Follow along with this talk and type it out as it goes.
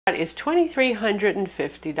is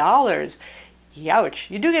 $2,350. Youch.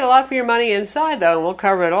 You do get a lot for your money inside, though, and we'll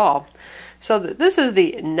cover it all. So this is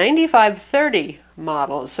the 9530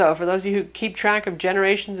 model. So for those of you who keep track of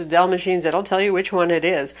generations of Dell machines, it'll tell you which one it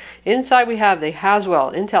is. Inside we have the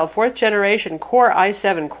Haswell Intel 4th generation Core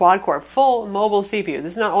i7 quad-core full mobile CPU.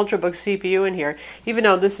 This is not Ultrabook CPU in here, even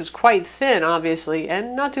though this is quite thin, obviously,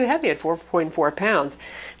 and not too heavy at 4.4 pounds.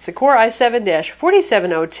 It's a Core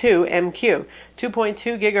i7-4702MQ,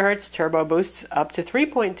 2.2 gigahertz turbo boosts up to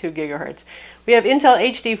 3.2 gigahertz. We have Intel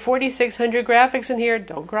HD 4600 graphics in here.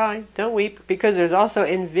 Don't cry, don't weep, because there's also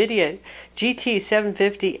NVIDIA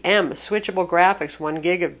GT750M switchable graphics, 1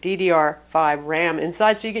 gig of DDR5 RAM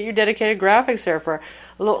inside, so you get your dedicated graphics there for a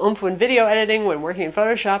little oomph when video editing, when working in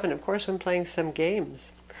Photoshop, and of course when playing some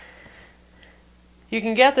games. You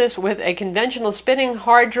can get this with a conventional spinning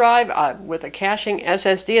hard drive with a caching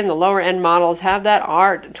SSD, and the lower end models have that.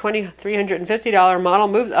 Our $2,350 model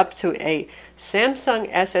moves up to a Samsung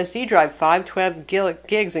SSD drive, 512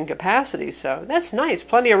 gigs in capacity, so that's nice,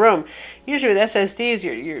 plenty of room. Usually with SSDs,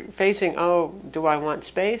 you're facing, oh, do I want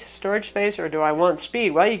space, storage space, or do I want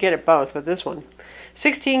speed? Well, you get it both with this one.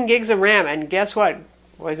 16 gigs of RAM, and guess what,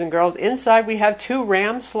 boys and girls? Inside we have 2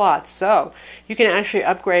 RAM slots, so you can actually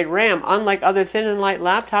upgrade RAM, unlike other thin and light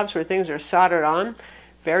laptops where things are soldered on.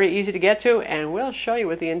 Very easy to get to, and we'll show you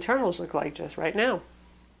what the internals look like just right now.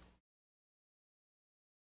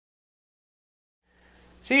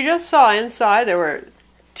 So you just saw inside there were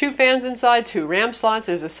 2 fans inside, 2 RAM slots,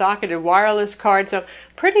 there's a socketed wireless card, so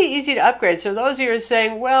pretty easy to upgrade. So those of you who are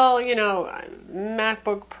saying, well, you know,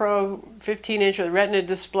 MacBook Pro 15-inch with Retina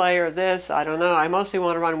display or this, I don't know, I mostly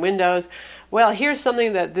want to run Windows. Well, here's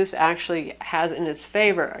something that this actually has in its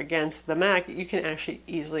favor against the Mac. You can actually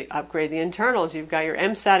easily upgrade the internals. You've got your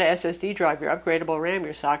mSATA SSD drive, your upgradable RAM,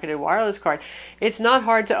 your socketed wireless card. It's not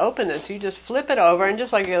hard to open this. You just flip it over, and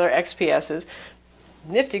just like the other XPSs,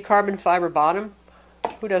 nifty carbon fiber bottom.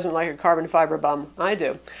 Who doesn't like a carbon fiber bum? I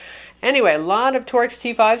do. Anyway, a lot of Torx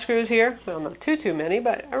T5 screws here. Well, not too many,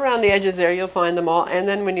 but around the edges there you'll find them all. And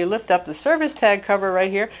then when you lift up the service tag cover right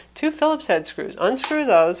here, 2 Phillips head screws. Unscrew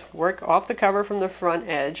those, work off the cover from the front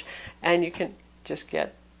edge, and you can just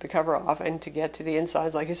get the cover off and to get to the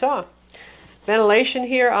insides like you saw. Ventilation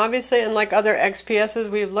here, obviously, unlike other XPSs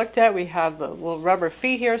we've looked at, we have the little rubber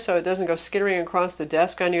feet here so it doesn't go skittering across the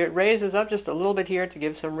desk on you. It raises up just a little bit here to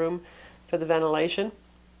give some room for the ventilation.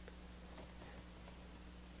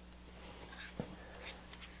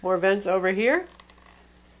 More vents over here.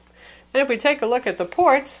 And if we take a look at the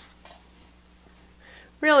ports,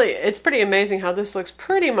 really, it's pretty amazing how this looks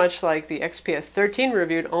pretty much like the XPS 13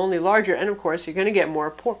 reviewed, only larger. And of course, you're going to get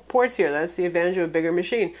more ports here. That's the advantage of a bigger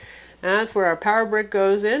machine. And that's where our power brick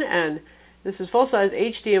goes in, and this is full-size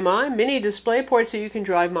HDMI, mini display ports so you can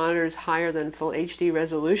drive monitors higher than full HD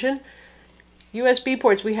resolution. USB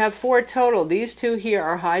ports, we have 4 total. These 2 here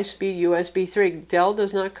are high-speed USB 3. Dell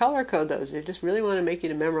does not color code those. They just really want to make you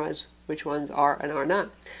to memorize which ones are and are not.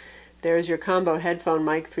 There's your combo headphone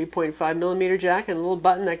mic, 3.5mm jack, and a little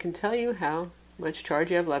button that can tell you how much charge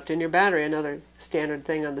you have left in your battery, another standard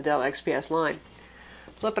thing on the Dell XPS line.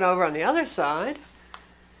 Flipping over on the other side,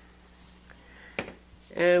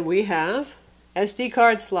 and we have SD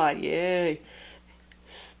card slot, yay!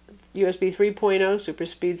 USB 3.0 super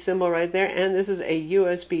speed symbol right there, and this is a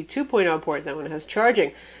USB 2.0 port. That one has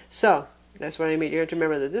charging. So that's what I mean. You have to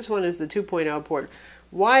remember that this one is the 2.0 port.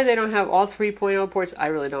 Why they don't have all 3.0 ports, I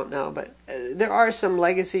really don't know, but there are some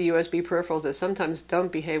legacy USB peripherals that sometimes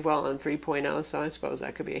don't behave well on 3.0, so I suppose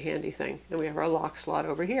that could be a handy thing. And we have our lock slot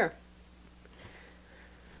over here.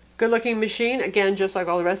 Good looking machine. Again, just like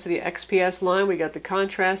all the rest of the XPS line, we got the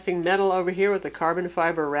contrasting metal over here with the carbon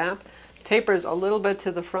fiber wrap. Tapers a little bit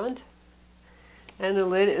to the front. And the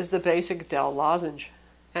lid is the basic Dell lozenge.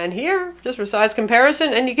 And here, just for size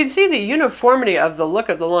comparison, and you can see the uniformity of the look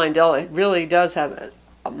of the line. Dell, it really does have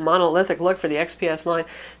a monolithic look for the XPS line.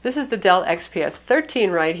 This is the Dell XPS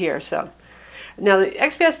 13 right here. So now the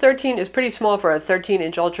XPS 13 is pretty small for a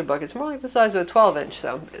 13-inch Ultrabook. It's more like the size of a 12-inch,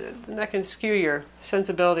 so that can skew your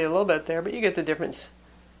sensibility a little bit there, but you get the difference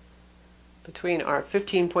between our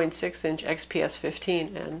 15.6-inch XPS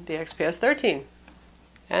 15 and the XPS 13.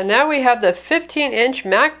 And now we have the 15-inch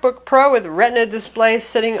MacBook Pro with Retina display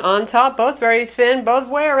sitting on top, both very thin, both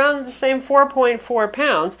weigh around the same 4.4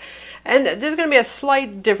 pounds. And there's going to be a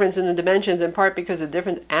slight difference in the dimensions, in part because of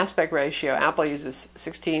different aspect ratio. Apple uses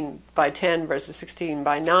 16:10 versus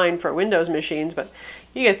 16:9 for Windows machines, but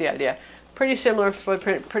you get the idea. Pretty similar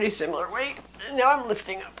footprint, pretty similar weight. And now I'm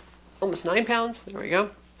lifting up almost 9 pounds. There we go.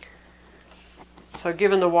 So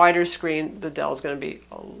given the wider screen, the Dell is going to be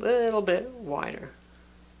a little bit wider.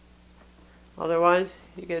 Otherwise,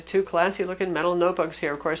 you get two classy looking metal notebooks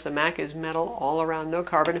here. Of course, the Mac is metal all around, no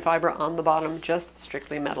carbon fiber on the bottom, just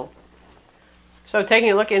strictly metal. So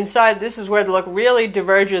taking a look inside, this is where the look really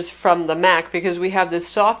diverges from the Mac, because we have this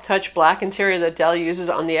soft touch black interior that Dell uses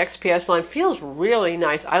on the XPS line. Feels really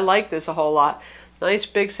nice. I like this a whole lot. Nice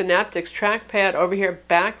big Synaptics trackpad over here,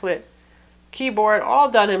 backlit keyboard,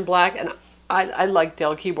 all done in black, and I like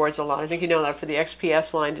Dell keyboards a lot. I think you know that for the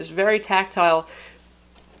XPS line. Just very tactile,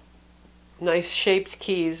 nice shaped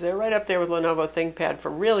keys. They're right up there with Lenovo ThinkPad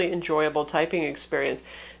for really enjoyable typing experience.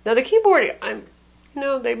 Now the keyboard,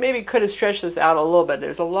 they maybe could have stretched this out a little bit.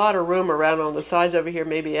 There's a lot of room around on the sides over here,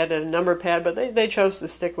 maybe added a number pad, but they chose to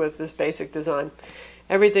stick with this basic design.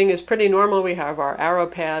 Everything is pretty normal. We have our arrow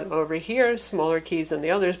pad over here, smaller keys than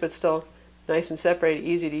the others, but still nice and separated,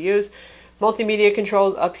 easy to use. Multimedia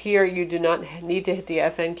controls up here. You do not need to hit the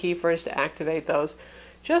FN key first to activate those.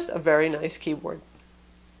 Just a very nice keyboard.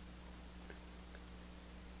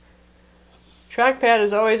 Trackpad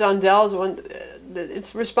is always on Dell's one.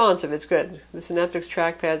 It's responsive. It's good. The Synaptics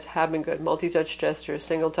trackpads have been good. Multi-touch gestures,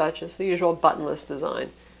 single touch. It's the usual buttonless design.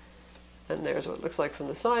 And there's what it looks like from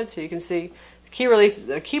the side, so you can see key relief.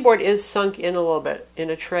 The keyboard is sunk in a little bit in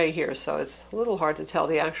a tray here, so it's a little hard to tell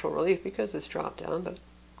the actual relief because it's dropped down, but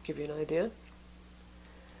give you an idea.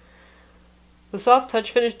 The soft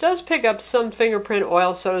touch finish does pick up some fingerprint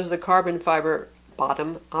oil, so does the carbon fiber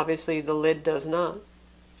bottom. Obviously the lid does not.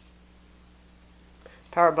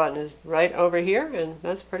 Power button is right over here, and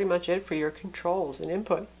that's pretty much it for your controls and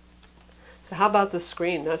input. So how about the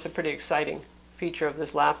screen? That's a pretty exciting feature of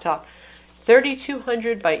this laptop.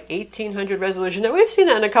 3200 by 1800 resolution. Now we've seen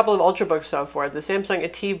that in a couple of Ultrabooks so far. The Samsung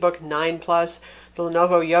AtiveBook 9 Plus, the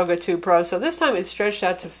Lenovo Yoga 2 Pro. So this time it's stretched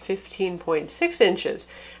out to 15.6 inches.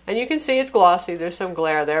 And you can see it's glossy. There's some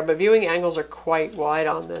glare there, but viewing angles are quite wide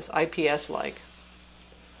on this, IPS-like.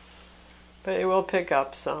 But it will pick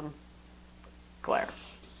up some glare.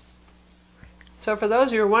 So for those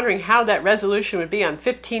who are wondering how that resolution would be on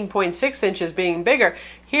 15.6 inches being bigger,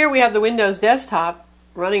 here we have the Windows desktop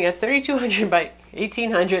running at 3200 by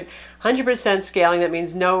 1800, 100% scaling. That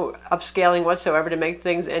means no upscaling whatsoever to make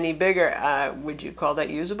things any bigger. Would you call that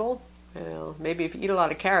usable? Well, maybe if you eat a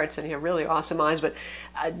lot of carrots and you have really awesome eyes, but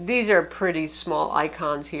these are pretty small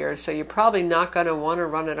icons here, so you're probably not going to want to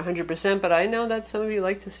run at 100%, but I know that some of you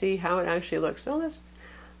like to see how it actually looks. So let's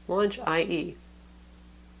launch IE.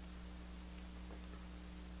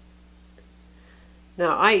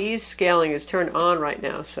 Now IE's scaling is turned on right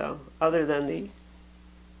now, so other than the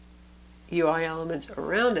UI elements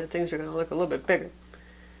around it, things are going to look a little bit bigger.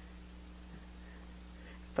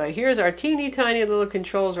 But here's our teeny tiny little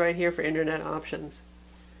controls right here for internet options.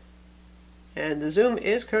 And the zoom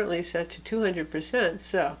is currently set to 200%,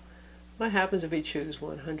 so what happens if we choose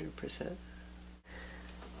 100%?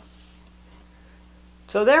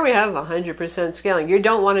 So there we have 100% scaling. You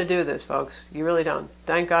don't want to do this, folks. You really don't.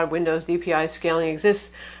 Thank God Windows DPI scaling exists,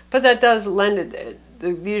 but that does lend it.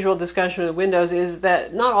 The usual discussion with Windows is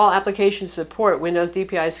that not all applications support Windows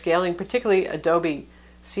DPI scaling, particularly Adobe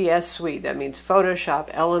CS Suite. That means Photoshop,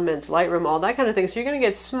 Elements, Lightroom, all that kind of thing. So you're going to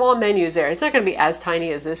get small menus there. It's not going to be as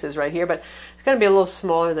tiny as this is right here, but it's going to be a little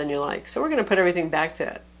smaller than you like. So we're going to put everything back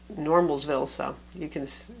to Normalsville so you can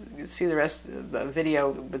see the rest of the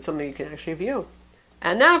video with something you can actually view.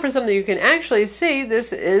 And now for something you can actually see,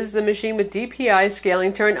 this is the machine with DPI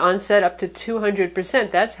scaling turned on, set up to 200%.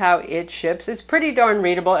 That's how it ships. It's pretty darn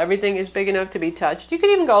readable. Everything is big enough to be touched. You could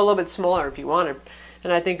even go a little bit smaller if you wanted,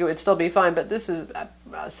 and I think it would still be fine, but this is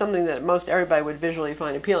something that most everybody would visually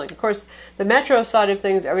find appealing. Of course, the Metro side of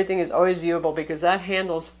things, everything is always viewable because that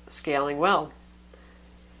handles scaling well.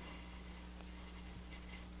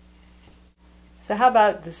 So how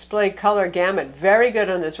about display color gamut? Very good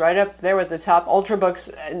on this, right up there with the top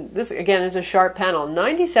Ultrabooks. And this, again, is a sharp panel.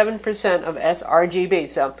 97% of sRGB,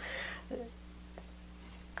 so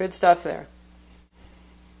good stuff there.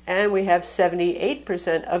 And we have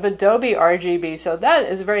 78% of Adobe RGB, so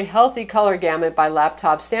that is a very healthy color gamut by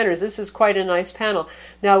laptop standards. This is quite a nice panel.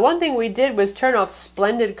 Now, one thing we did was turn off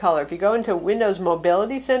Splendid Color. If you go into Windows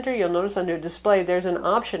Mobility Center, you'll notice under Display there's an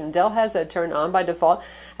option. Dell has that turned on by default,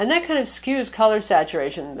 and that kind of skews color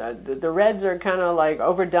saturation. The reds are kind of like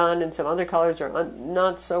overdone, and some other colors are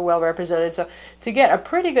not so well represented. So to get a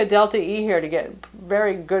pretty good Delta E here, to get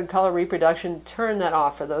very good color reproduction, turn that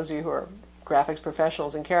off for those of you who are graphics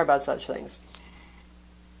professionals and care about such things.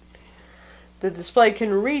 The display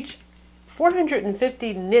can reach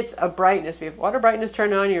 450 nits of brightness. If you have auto brightness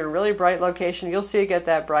turned on, you're in a really bright location, you'll see it get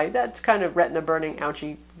that bright. That's kind of retina burning,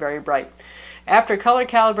 ouchy, very bright. After color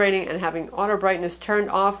calibrating and having auto brightness turned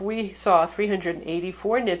off, we saw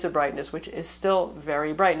 384 nits of brightness, which is still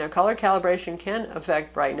very bright. Now, color calibration can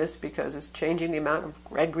affect brightness because it's changing the amount of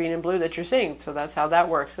red, green, and blue that you're seeing. So that's how that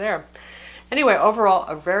works there. Anyway, overall,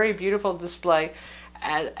 a very beautiful display.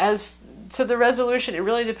 As to the resolution, it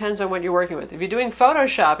really depends on what you're working with. If you're doing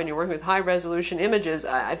Photoshop and you're working with high-resolution images,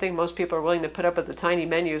 I think most people are willing to put up with the tiny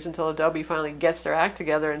menus until Adobe finally gets their act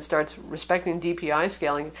together and starts respecting DPI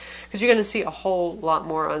scaling, because you're going to see a whole lot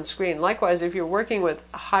more on screen. Likewise, if you're working with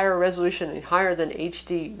higher resolution and higher than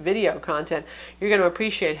HD video content, you're going to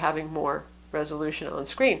appreciate having more resolution on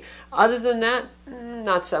screen. Other than that,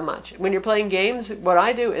 not so much. When you're playing games, what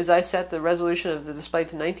I do is I set the resolution of the display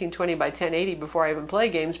to 1920 by 1080 before I even play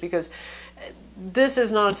games, because this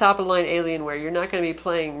is not a top-of-the-line Alienware. You're not going to be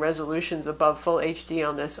playing resolutions above full HD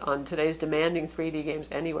on this on today's demanding 3D games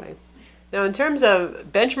anyway. Now, in terms of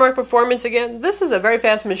benchmark performance, again, this is a very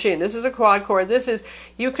fast machine. This is a quad-core. This is,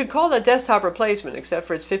 you could call it a desktop replacement, except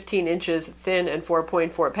for it's 15 inches thin and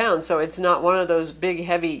 4.4 pounds, so it's not one of those big,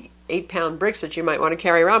 heavy 8-pound bricks that you might want to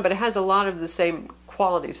carry around, but it has a lot of the same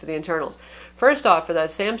qualities for the internals. First off, for that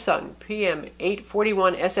Samsung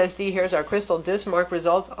PM841 SSD, here's our crystal disk mark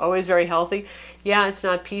results, always very healthy. Yeah, it's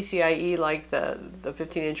not PCIe like the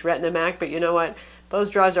 15-inch Retina Mac, but you know what? Those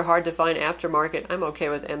drives are hard to find aftermarket. I'm okay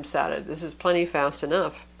with mSATA. This is plenty fast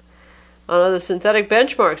enough. On other synthetic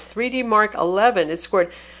benchmarks, 3D Mark 11, it scored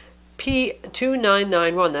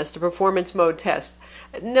P2991. That's the performance mode test.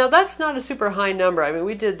 Now, that's not a super high number. I mean,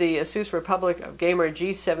 we did the Asus Republic of Gamer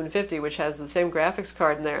G750, which has the same graphics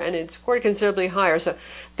card in there, and it scored considerably higher. So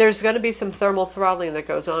there's going to be some thermal throttling that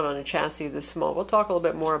goes on a chassis this small. We'll talk a little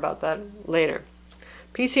bit more about that later.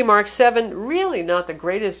 PC Mark 7, really not the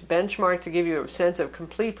greatest benchmark to give you a sense of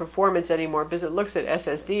complete performance anymore, because it looks at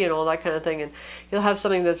SSD and all that kind of thing, and you'll have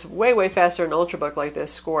something that's way, way faster than Ultrabook like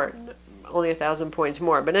this score only 1,000 points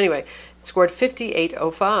more. But anyway, it scored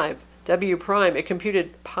 5805. W prime, it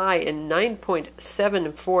computed pi in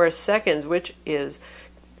 9.74 seconds, which is,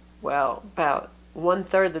 well, about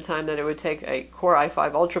 1/3 the time that it would take a Core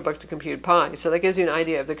i5 Ultrabook to compute pi. So that gives you an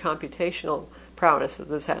idea of the computational prowess that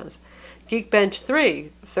this has. Geekbench 3,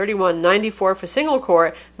 3194 for single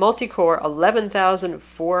core, multi-core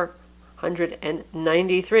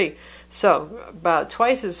 11,493. So about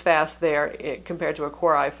twice as fast there compared to a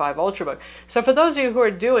Core i5 Ultrabook. So for those of you who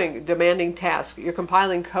are doing demanding tasks, you're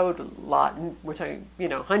compiling code a lot, we're talking,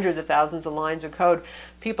 hundreds of thousands of lines of code.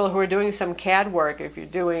 People who are doing some CAD work, if you're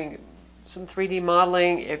doing some 3D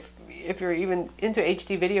modeling, if you're even into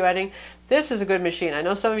HD video editing, this is a good machine. I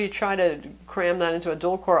know some of you try to cram that into a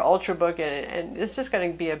dual-core Ultrabook, and it's just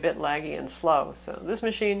going to be a bit laggy and slow. So this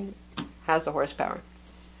machine has the horsepower.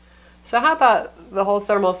 So how about the whole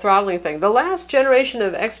thermal throttling thing? The last generation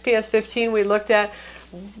of XPS 15 we looked at,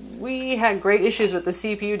 we had great issues with the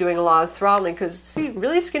CPU doing a lot of throttling, because see,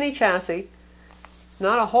 really skinny chassis,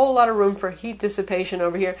 not a whole lot of room for heat dissipation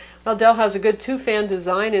over here. Well, Dell has a good 2-fan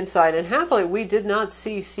design inside, and happily we did not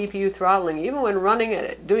see CPU throttling, even when running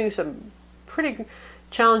it, doing some pretty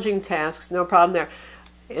challenging tasks, no problem there.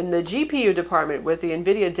 In the GPU department with the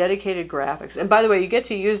NVIDIA dedicated graphics, and by the way, you get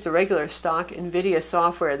to use the regular stock NVIDIA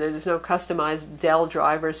software. There's no customized Dell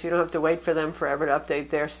drivers, so you don't have to wait for them forever to update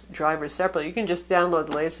their drivers separately. You can just download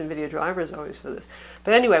the latest NVIDIA drivers always for this.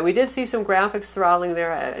 But anyway, we did see some graphics throttling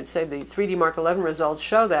there. I'd say the 3D Mark 11 results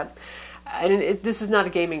show that. And this is not a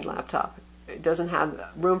gaming laptop. It doesn't have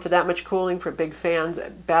room for that much cooling for big fans.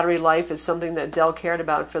 Battery life is something that Dell cared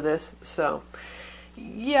about for this, so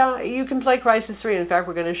yeah, you can play Crysis 3. In fact,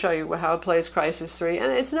 we're going to show you how it plays Crysis 3.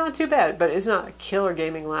 And it's not too bad, but it's not a killer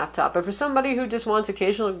gaming laptop. But for somebody who just wants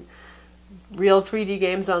occasional real 3D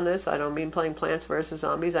games on this, I don't mean playing Plants vs.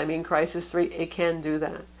 Zombies, I mean Crysis 3, it can do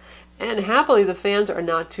that. And happily, the fans are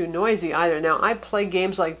not too noisy either. Now, I play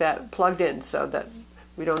games like that plugged in so that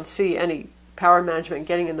we don't see any power management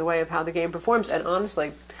getting in the way of how the game performs. And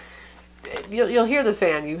honestly, you'll hear the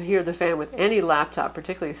fan. You hear the fan with any laptop,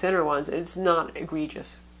 particularly thinner ones. It's not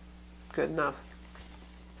egregious. Good enough.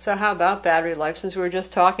 So how about battery life, since we were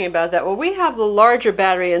just talking about that? Well, we have the larger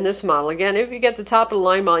battery in this model. Again, if you get the top of the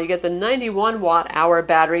line model, you get the 91 watt-hour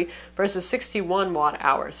battery versus 61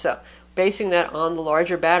 watt-hour. So basing that on the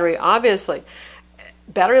larger battery, obviously,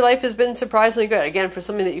 battery life has been surprisingly good. Again, for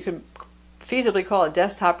something that you can feasibly call a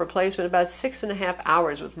desktop replacement, about 6.5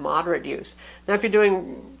 hours with moderate use. Now, if you're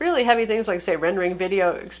doing really heavy things like, say, rendering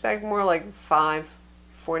video, expect more like 5,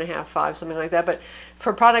 4.5, 5, something like that. But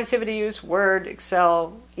for productivity use, Word,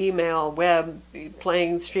 Excel, email, web,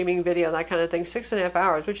 playing, streaming video, that kind of thing, 6.5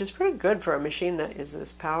 hours, which is pretty good for a machine that is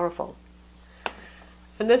this powerful.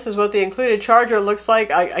 And this is what the included charger looks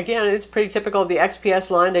like. Again, it's pretty typical of the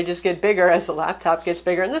XPS line. They just get bigger as the laptop gets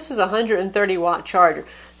bigger. And this is a 130 watt charger.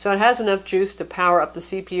 So it has enough juice to power up the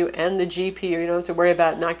CPU and the GPU. You don't have to worry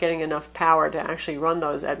about not getting enough power to actually run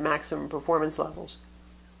those at maximum performance levels.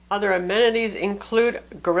 Other amenities include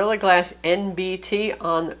Gorilla Glass NBT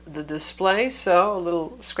on the display. So a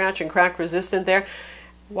little scratch and crack resistant there.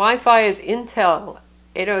 Wi-Fi is Intel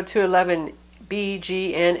 802.11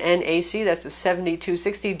 BGNNAC, that's the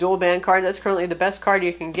 7260 dual band card. That's currently the best card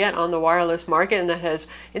you can get on the wireless market, and that has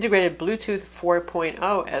integrated Bluetooth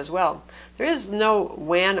 4.0 as well. There is no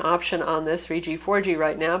WAN option on this 3G, 4G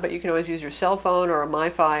right now, but you can always use your cell phone or a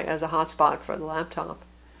MiFi as a hotspot for the laptop.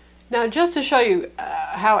 Now, just to show you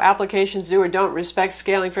how applications do or don't respect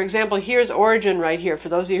scaling, for example, here's Origin right here. For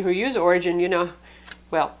those of you who use Origin, you know,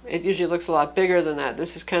 well, it usually looks a lot bigger than that.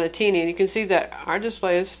 This is kind of teeny, and you can see that our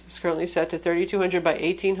display is currently set to 3200 by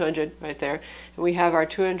 1800 right there, and we have our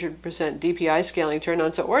 200% DPI scaling turned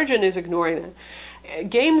on, so Origin is ignoring that.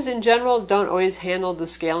 Games in general don't always handle the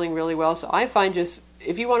scaling really well, so I find just,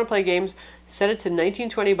 if you want to play games, set it to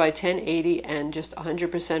 1920 by 1080 and just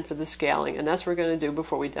 100% for the scaling, and that's what we're going to do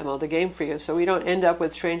before we demo the game for you, so we don't end up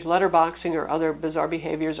with strange letterboxing or other bizarre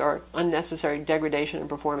behaviors or unnecessary degradation in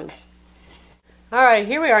performance. Alright,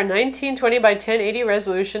 here we are, 1920 by 1080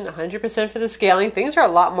 resolution, 100% for the scaling. Things are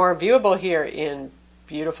a lot more viewable here in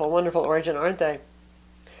beautiful, wonderful Origin, aren't they?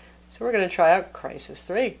 So we're going to try out Crysis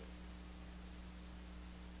 3.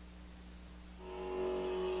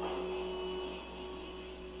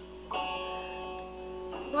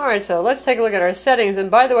 Alright, so let's take a look at our settings.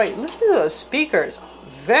 And by the way, listen to those speakers.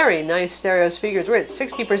 Very nice stereo speakers. We're at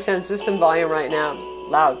 60% system volume right now.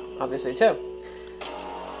 Loud, obviously, too.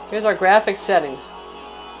 Here's our graphics settings.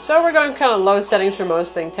 So we're going kind of low settings for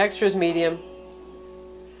most things. Textures medium.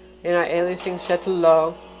 And our aliasing set to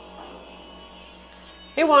low.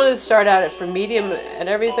 He wanted to start out for medium and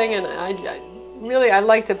everything, and I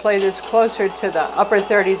like to play this closer to the upper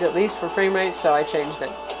 30s at least for frame rate, so I changed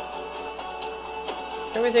it.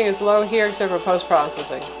 Everything is low here except for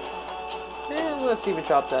post-processing. And let's even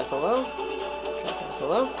drop that to low. Drop that to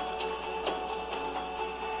low.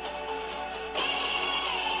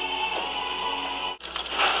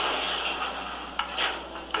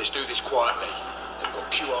 Let's do this quietly. They've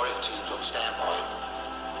got QRF teams on standby.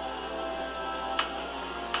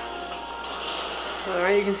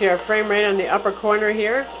 Alright, you can see our frame rate on the upper corner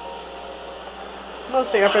here.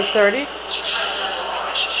 Mostly upper 30s.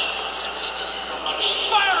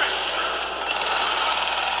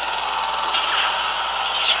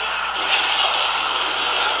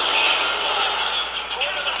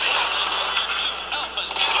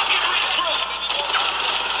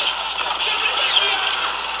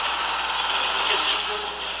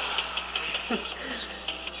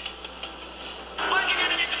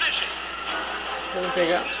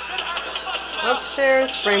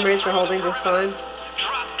 Upstairs, frame rates are holding just fine.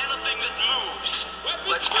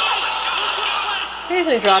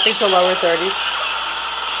 Occasionally dropping to lower 30s.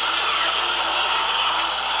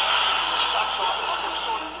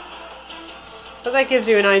 So that gives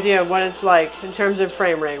you an idea of what it's like in terms of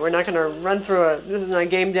frame rate. We're not going to run through this is not a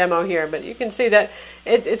game demo here, but you can see that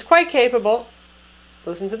it's quite capable.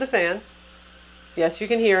 Listen to the fan. Yes, you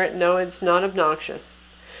can hear it. No, it's not obnoxious.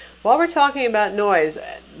 While we're talking about noise,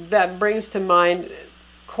 that brings to mind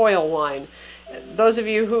coil whine. Those of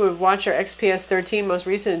you who have watched our XPS 13 most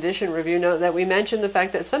recent edition review know that we mentioned the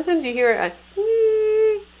fact that sometimes you hear a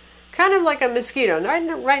kind of like a mosquito,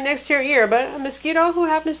 not right next to your ear, but a mosquito who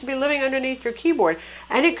happens to be living underneath your keyboard.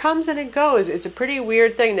 And it comes and it goes. It's a pretty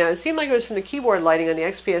weird thing. Now, it seemed like it was from the keyboard lighting on the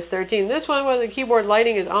XPS 13. This one, whether the keyboard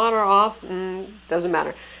lighting is on or off, doesn't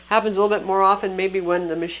matter. Happens a little bit more often maybe when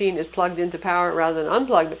the machine is plugged into power rather than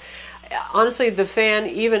unplugged. Honestly, the fan,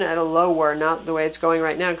 even at a lower, not the way it's going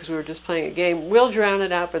right now because we were just playing a game, will drown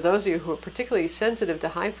it out. For those of you who are particularly sensitive to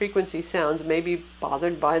high-frequency sounds, may be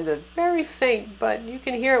bothered by the very faint, but you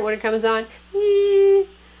can hear it when it comes on.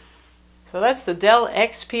 So that's the Dell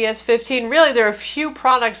XPS 15. Really, there are a few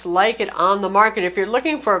products like it on the market. If you're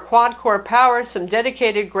looking for a quad-core power, some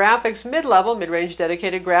dedicated graphics, mid-level, mid-range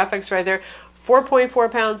dedicated graphics right there,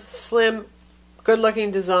 4.4 pounds, slim,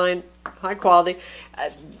 good-looking design, high quality.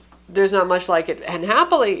 There's not much like it. And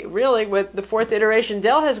happily, really, with the 4th iteration,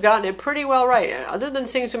 Dell has gotten it pretty well right. Other than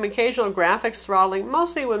seeing some occasional graphics throttling,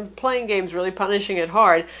 mostly when playing games, really punishing it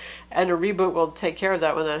hard, and a reboot will take care of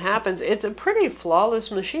that when that happens, it's a pretty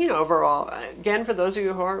flawless machine overall. Again, for those of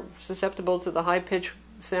you who are susceptible to the high-pitch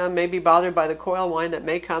sound, may be bothered by the coil whine that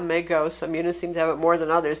may come, may go. Some units seem to have it more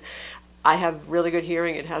than others. I have really good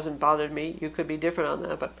hearing. It hasn't bothered me. You could be different on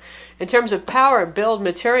that. But in terms of power, build,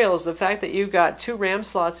 materials, the fact that you've got 2 RAM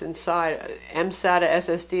slots inside, mSATA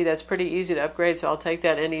SSD, that's pretty easy to upgrade, so I'll take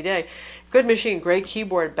that any day. Good machine, great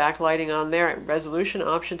keyboard, backlighting on there, resolution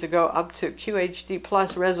option to go up to QHD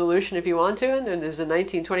plus resolution if you want to, and then there's a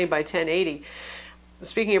 1920 by 1080.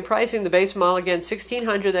 Speaking of pricing, the base model, again,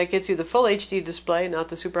 $1,600. That gets you the full HD display, not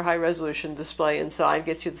the super high resolution display inside.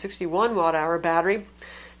 Gets you the 61 watt-hour battery.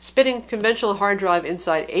 Spinning conventional hard drive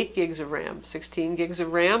inside, 8 gigs of RAM, 16 gigs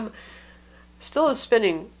of RAM. Still a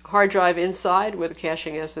spinning hard drive inside with a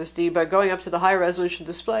caching SSD, but going up to the high resolution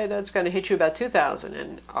display, that's going to hit you about $2,000.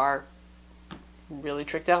 And our really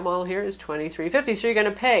tricked out model here is $2,350. So you're going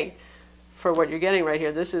to pay for what you're getting right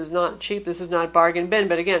here. This is not cheap. This is not bargain bin.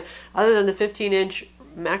 But again, other than the 15-inch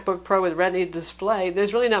MacBook Pro with Retina display,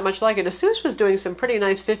 there's really not much like it. Asus was doing some pretty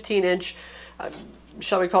nice 15-inch,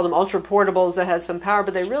 shall we call them ultra portables that had some power,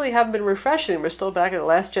 but they really haven't been refreshing. We're still back at the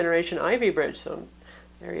last generation Ivy Bridge. So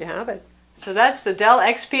there you have it. So that's the Dell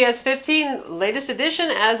XPS 15, latest edition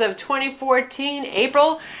as of 2014,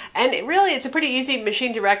 April. And it's a pretty easy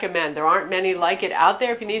machine to recommend. There aren't many like it out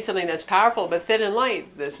there. If you need something that's powerful but thin and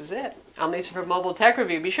light, this is it. I'm Lisa from Mobile Tech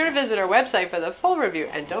Review. Be sure to visit our website for the full review.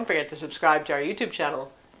 And don't forget to subscribe to our YouTube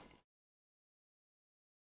channel.